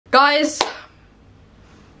Guys,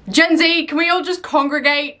 Gen Z, can we all just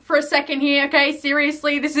congregate for a second here, okay?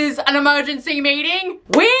 Seriously, this is an emergency meeting.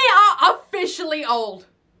 We are officially old,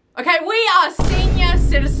 okay? We are senior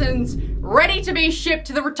citizens ready to be shipped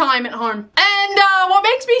to the retirement home. And what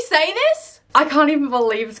makes me say this? I can't even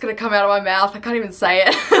believe it's gonna come out of my mouth. I can't even say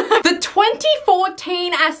it. The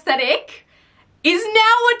 2014 aesthetic is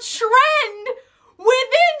now a trend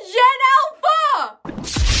within Gen Alpha.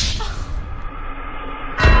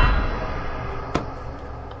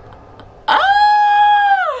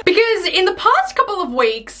 Because in the past couple of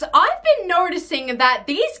weeks, I've been noticing that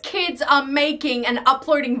these kids are making and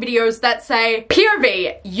uploading videos that say,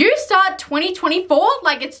 POV, you start 2024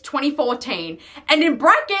 like it's 2014. And in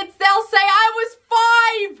brackets, they'll say I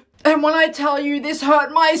was 5. And when I tell you this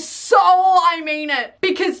hurt my soul, I mean it.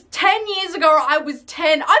 Because 10 years ago, I was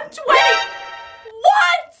 10. I'm 20.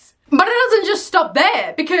 What? But it doesn't just stop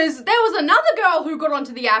there, because there was another girl who got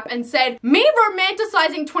onto the app and said, me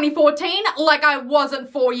romanticizing 2014 like I wasn't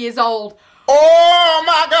 4 years old. Oh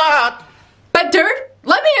my God. But dude,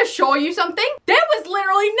 let me assure you something. There was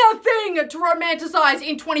literally nothing to romanticize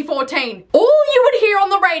in 2014. All you would hear on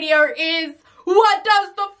the radio is, what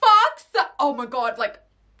does the fox say? Oh my God, like,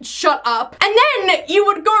 shut up. And then you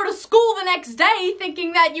would go to school the next day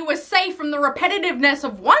thinking that you were safe from the repetitiveness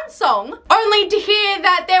of one song, only to hear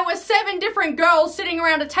that there were 7 different girls sitting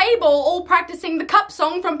around a table all practicing the Cup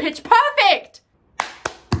song from Pitch Perfect.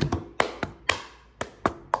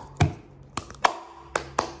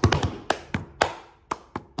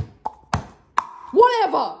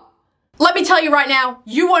 Whatever. Let me tell you right now,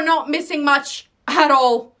 you are not missing much at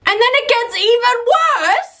all. And then it gets even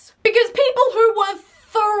worse, because people who were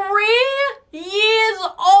 3 years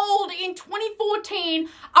old in 2014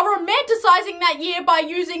 are romanticizing that year by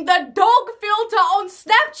using the dog filter on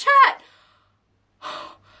Snapchat.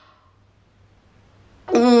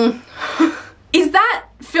 Is that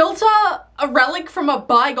filter a relic from a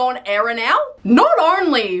bygone era now? Not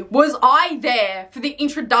only was I there for the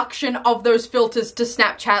introduction of those filters to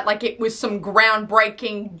Snapchat like it was some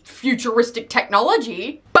groundbreaking futuristic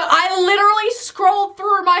technology, but I literally scrolled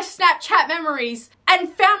through my Snapchat memories and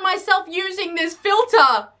found myself using this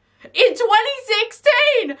filter in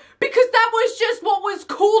 2016 because that was just what was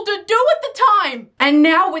cool to do at the time. And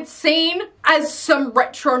now it's seen as some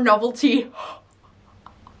retro novelty.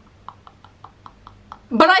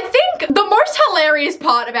 But I think the most hilarious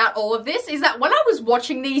part about all of this is that when I was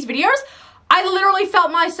watching these videos, I literally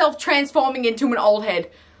felt myself transforming into an old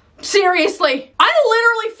head. Seriously. I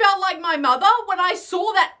literally felt like my mother when I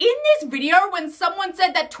saw that in this video when someone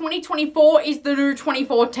said that 2024 is the new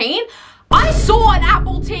 2014. I saw an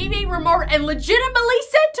Apple TV remote and legitimately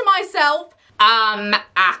said to myself,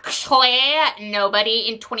 actually, nobody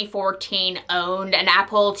in 2014 owned an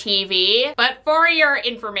Apple TV. But for your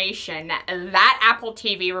information, that Apple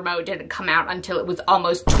TV remote didn't come out until it was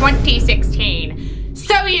almost 2016.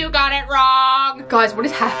 So you got it wrong. Guys, what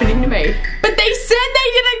is happening to me? But they said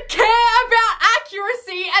they didn't care about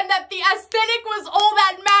accuracy and that the aesthetic was all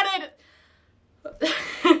that mattered.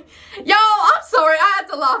 Yo, I'm sorry, I had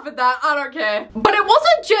to laugh at that, I don't care. But it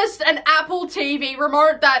wasn't just an Apple TV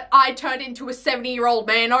remote that I turned into a 70-year-old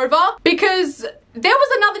man over, because there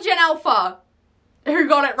was another Gen Alpha who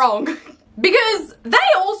got it wrong. Because they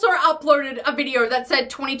also uploaded a video that said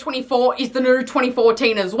 2024 is the new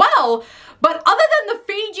 2014 as well, but other than the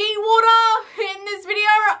Fiji water in this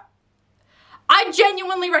video, I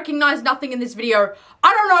genuinely recognize nothing in this video.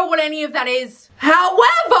 I don't know what any of that is.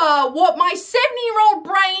 However, what my 70-year-old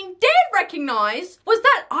brain did recognize was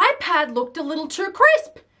that iPad looked a little too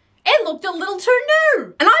crisp. It looked a little too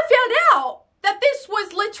new. And I found out that this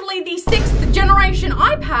was literally the 6th generation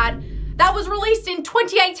iPad that was released in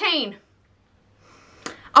 2018.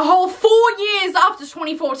 A whole 4 years after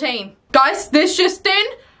 2014. Guys, this just in.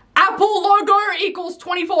 Apple logo equals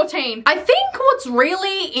 2014. I think what's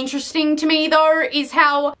really interesting to me though is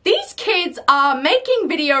how these kids are making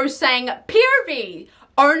videos saying POV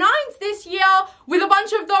 09's this year with a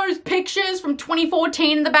bunch of those pictures from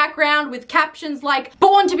 2014 in the background with captions like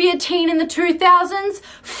born to be a teen in the 2000s,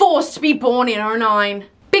 forced to be born in 09.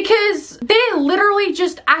 Because they're literally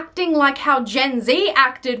just acting like how Gen Z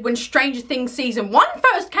acted when Stranger Things Season 1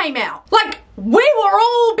 first came out. Like, we were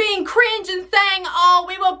all being cringe and saying, oh,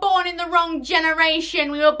 we were born in the wrong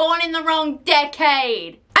generation, we were born in the wrong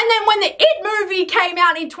decade. And then when the It movie came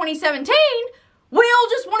out in 2017, we all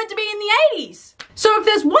just wanted to be in the 80s. So if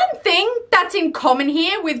there's one thing that's in common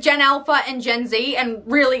here with Gen Alpha and Gen Z and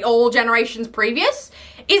really all generations previous,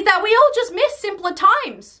 is that we all just miss simpler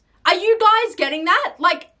times. Are you guys getting that?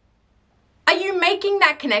 Like, are you making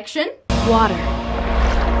that connection? Water,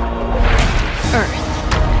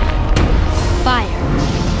 earth, fire,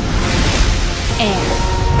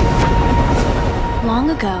 air.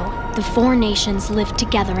 Long ago, the four nations lived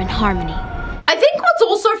together in harmony. I think what's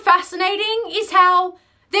also fascinating is how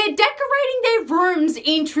they're decorating their rooms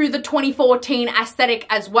into the 2014 aesthetic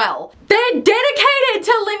as well. They're dedicated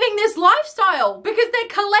to living this lifestyle because they're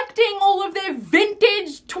collecting all of their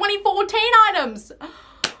vintage 2014 items.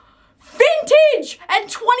 Vintage and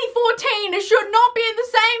 2014 should not be in the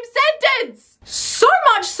same sentence. So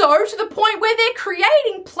much so to the point where they're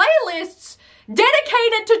creating playlists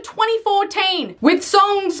dedicated to 2014 with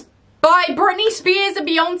songs by Britney Spears and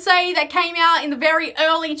Beyonce that came out in the very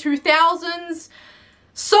early 2000s.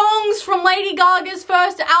 Songs from Lady Gaga's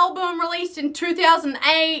first album released in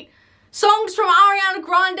 2008. Songs from Ariana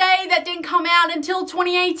Grande that didn't come out until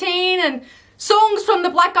 2018. And songs from the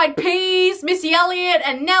Black Eyed Peas, Missy Elliott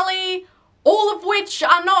and Nelly. All of which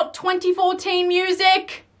are not 2014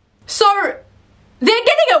 music. So, they're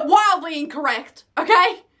getting it wildly incorrect,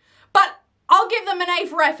 okay? But I'll give them an A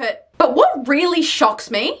for effort. But what really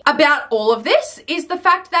shocks me about all of this is the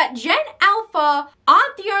fact that Gen Alpha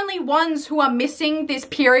aren't the only ones who are missing this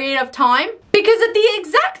period of time. Because at the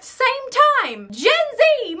exact same time, Gen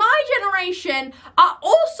Z, my generation, are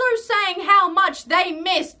also saying how much they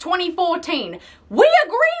miss 2014. We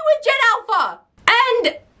agree with Gen Alpha.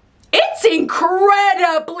 And it's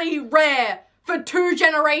incredibly rare for two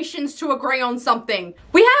generations to agree on something.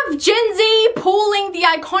 We have Gen Z pulling the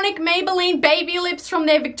iconic Maybelline baby lips from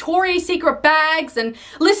their Victoria's Secret bags and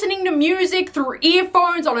listening to music through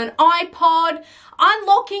earphones on an iPod,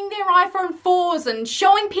 unlocking their iPhone 4s and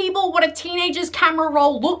showing people what a teenager's camera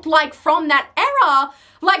roll looked like from that era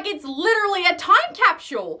like it's literally a time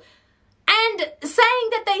capsule. And saying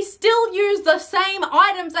that they still use the same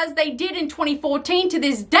items as they did in 2014 to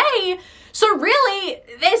this day, so really,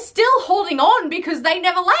 they're still holding on because they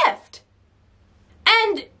never left.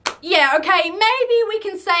 And yeah, okay, maybe we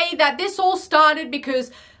can say that this all started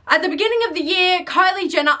because at the beginning of the year, Kylie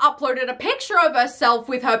Jenner uploaded a picture of herself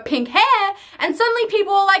with her pink hair, and suddenly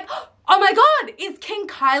people were like, oh my god, is King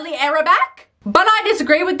Kylie era back? But I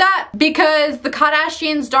disagree with that because the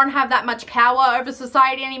Kardashians don't have that much power over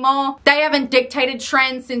society anymore. They haven't dictated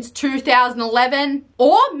trends since 2011.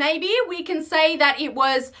 Or maybe we can say that it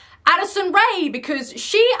was Addison Rae because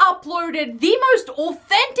she uploaded the most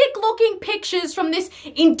authentic looking pictures from this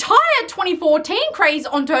entire 2014 craze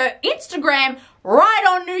onto her Instagram right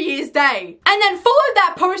on New Year's Day. And then followed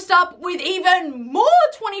that post up with even more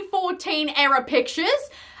 2014 era pictures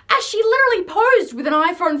as she literally posed with an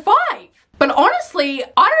iPhone 5. But honestly,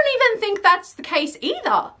 I don't even think that's the case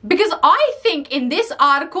either. Because I think in this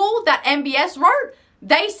article that MBS wrote,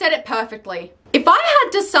 they said it perfectly. If I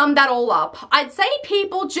had to sum that all up, I'd say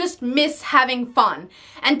people just miss having fun.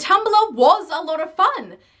 And Tumblr was a lot of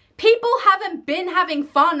fun. People haven't been having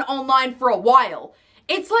fun online for a while.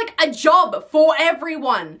 It's like a job for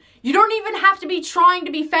everyone. You don't even have to be trying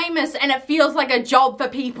to be famous and it feels like a job for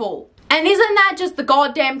people. And isn't that just the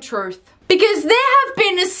goddamn truth? Because there have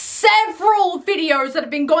been several videos that have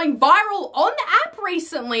been going viral on the app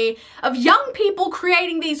recently of young people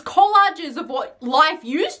creating these collages of what life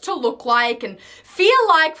used to look like and feel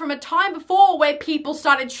like from a time before where people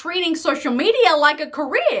started treating social media like a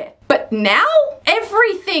career. But now,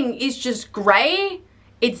 everything is just grey,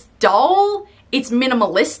 it's dull, it's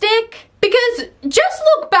minimalistic. Because just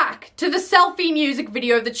look back to the selfie music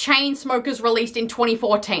video the Chainsmokers released in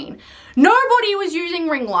 2014. Nobody was using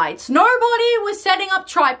ring lights. Nobody was setting up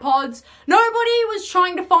tripods. Nobody was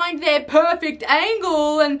trying to find their perfect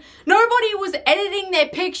angle. And nobody was editing their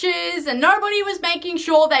pictures. And nobody was making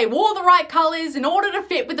sure they wore the right colors in order to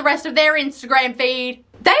fit with the rest of their Instagram feed.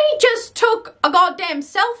 They just took a goddamn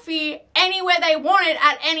selfie anywhere they wanted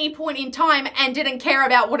at any point in time and didn't care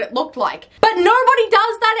about what it looked like. But nobody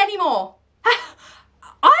does that anymore. I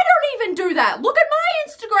don't even do that. Look at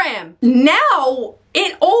my Instagram. Now,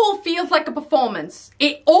 it all feels like a performance.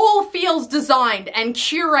 It all feels designed and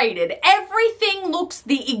curated. Everything looks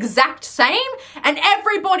the exact same and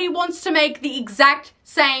everybody wants to make the exact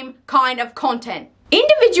same kind of content.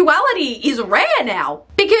 Individuality is rare now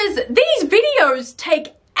because these videos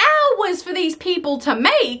take hours for these people to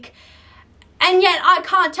make and yet I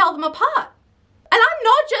can't tell them apart. And I'm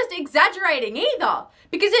not just exaggerating either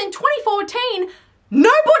because in 2014,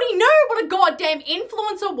 nobody knew what a goddamn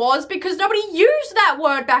influencer was because nobody used that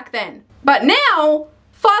word back then. But now,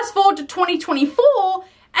 fast forward to 2024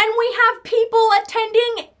 and we have people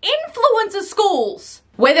attending influencer schools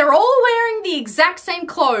where they're all wearing the exact same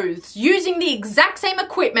clothes, using the exact same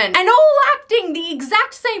equipment, and all acting the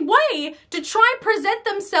exact same way to try and present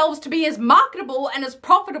themselves to be as marketable and as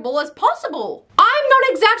profitable as possible. I'm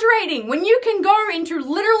not exaggerating when you can go into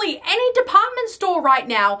literally any department store right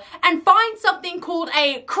now and find something called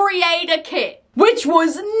a creator kit, which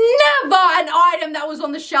was never an item that was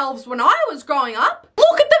on the shelves when I was growing up.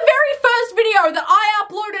 Look at the very first video that I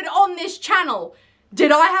uploaded on this channel.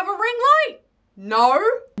 Did I have a ring light? No.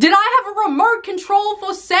 Did I have a remote control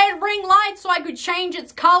for said ring light so I could change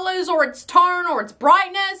its colors or its tone or its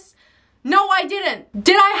brightness? No, I didn't.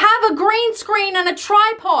 Did I have a green screen and a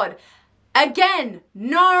tripod? Again,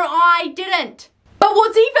 no, I didn't. But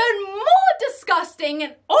what's even more disgusting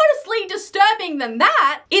and honestly disturbing than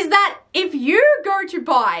that is that if you go to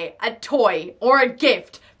buy a toy or a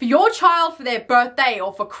gift for your child for their birthday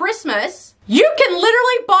or for Christmas, you can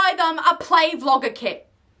literally buy them a play vlogger kit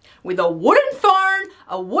with a wooden phone,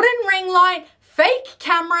 a wooden ring light, fake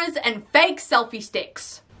cameras, and fake selfie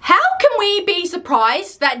sticks. How can we be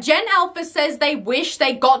surprised that Gen Alpha says they wish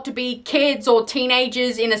they got to be kids or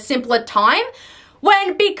teenagers in a simpler time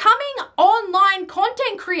when becoming online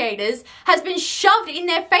content creators has been shoved in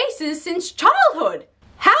their faces since childhood?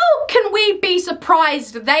 How can we be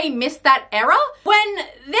surprised they missed that era when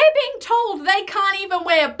they're being told they can't even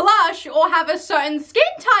wear blush or have a certain skin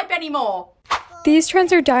type anymore? These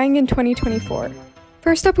trends are dying in 2024.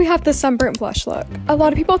 First up, we have the sunburnt blush look. A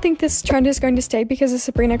lot of people think this trend is going to stay because of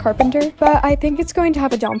Sabrina Carpenter, but I think it's going to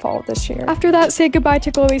have a downfall this year. After that, say goodbye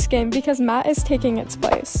to glowy skin because matte is taking its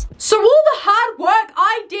place. So all the hard work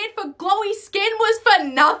I did for glowy skin was for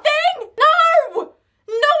nothing? No!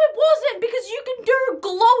 No, it wasn't, because you can do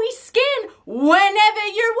glowy skin whenever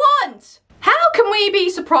you want. How can we be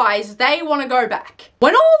surprised they want to go back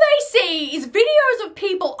when all they see is videos of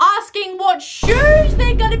people asking what shoes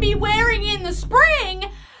they're going to be wearing in the spring,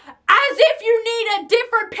 as if you need a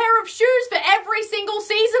different pair of shoes for every single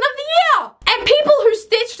season of the year? And people who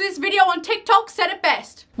stitched this video on TikTok said it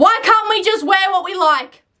best. Why can't we just wear what we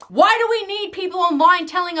like? Why do we need people online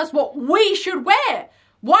telling us what we should wear?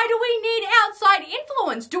 Why do we need outside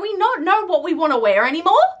influence? Do we not know what we want to wear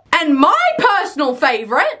anymore? And my personal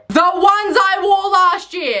favorite, the ones I wore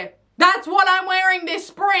last year. That's what I'm wearing this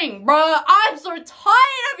spring, bruh. I'm so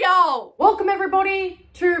tired of y'all. Welcome everybody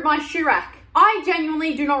to my shoe rack. I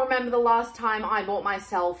genuinely do not remember the last time I bought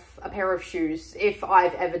myself a pair of shoes, if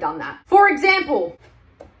I've ever done that. For example,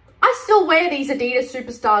 I still wear these Adidas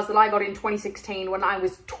Superstars that I got in 2016 when I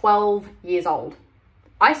was 12 years old.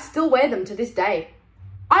 I still wear them to this day.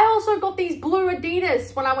 I also got these blue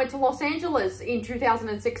Adidas when I went to Los Angeles in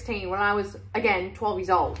 2016 when I was, again, 12 years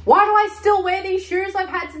old. Why do I still wear these shoes I've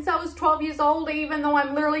had since I was 12 years old, even though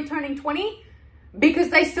I'm literally turning 20?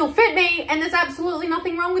 Because they still fit me and there's absolutely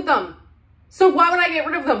nothing wrong with them. So why would I get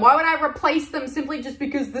rid of them? Why would I replace them simply just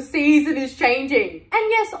because the season is changing? And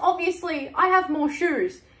yes, obviously, I have more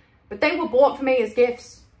shoes, but they were bought for me as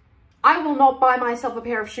gifts. I will not buy myself a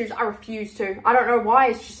pair of shoes. I refuse to. I don't know why.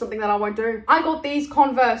 It's just something that I won't do. I got these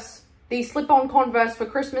Converse, these slip-on Converse for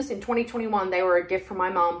Christmas in 2021. They were a gift from my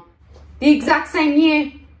mum. The exact same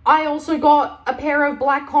year, I also got a pair of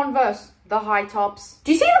black Converse, the high tops.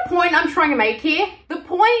 Do you see the point I'm trying to make here? The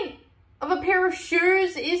point of a pair of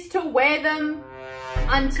shoes is to wear them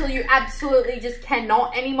until you absolutely just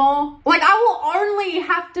cannot anymore. Like, I will only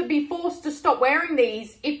have to be forced to stop wearing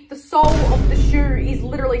these if the sole of the shoe is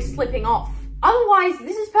literally slipping off. Otherwise,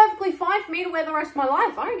 this is perfectly fine for me to wear the rest of my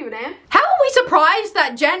life. I don't give a damn. How are we surprised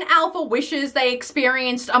that Gen Alpha wishes they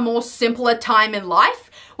experienced a more simpler time in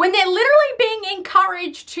life when they're literally being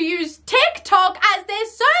encouraged to use TikTok as their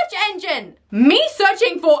search engine? Me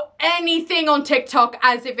searching for anything on TikTok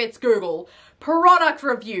as if it's Google. Product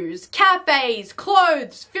reviews, cafes,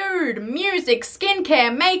 clothes, food, music,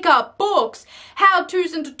 skincare, makeup, books,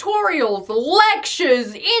 how-tos and tutorials,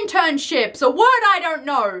 lectures, internships, a word I don't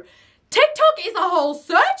know. TikTok is a whole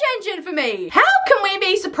search engine for me. How can we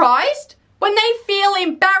be surprised when they feel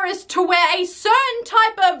embarrassed to wear a certain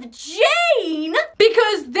type of jean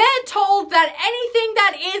because they're told that anything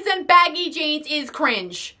that isn't baggy jeans is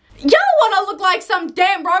cringe? Y'all wanna look like some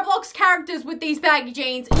damn Roblox characters with these baggy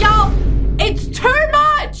jeans. Y'all, it's too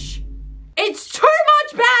much! It's too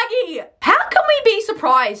much baggy! How can we be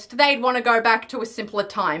surprised they'd want to go back to a simpler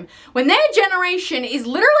time when their generation is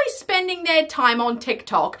literally spending their time on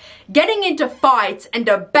TikTok getting into fights and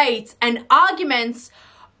debates and arguments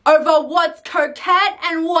over what's coquette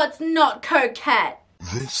and what's not coquette?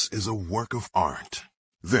 This is a work of art.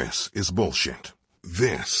 This is bullshit.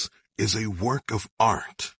 This is a work of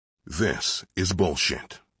art. This is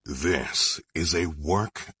bullshit. This is a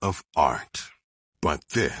work of art. But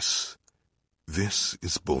this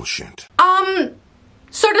is bullshit.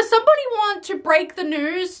 So does somebody want to break the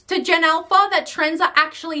news to Gen Alpha that trends are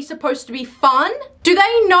actually supposed to be fun? Do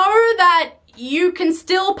they know that you can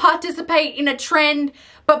still participate in a trend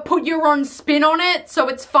but put your own spin on it so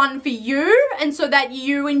it's fun for you and so that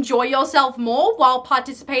you enjoy yourself more while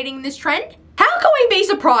participating in this trend? How can we be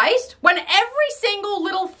surprised when every single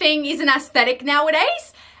little thing is an aesthetic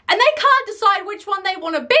nowadays and they can't decide which one they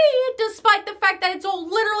want to be despite the fact that it's all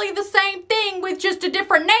literally the same thing with just a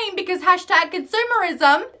different name because hashtag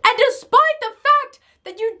consumerism, and despite the fact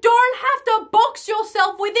that you don't have to box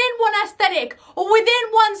yourself within one aesthetic or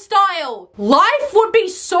within one style. Life would be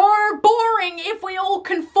so boring if we all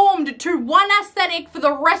conformed to one aesthetic for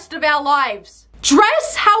the rest of our lives.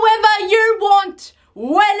 Dress however you want,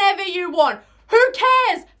 whenever you want. Who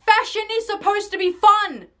cares? Fashion is supposed to be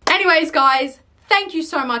fun. Anyways, guys, thank you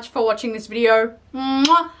so much for watching this video.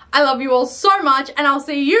 Mwah. I love you all so much, and I'll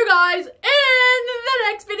see you guys in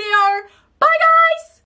the next video. Bye, guys!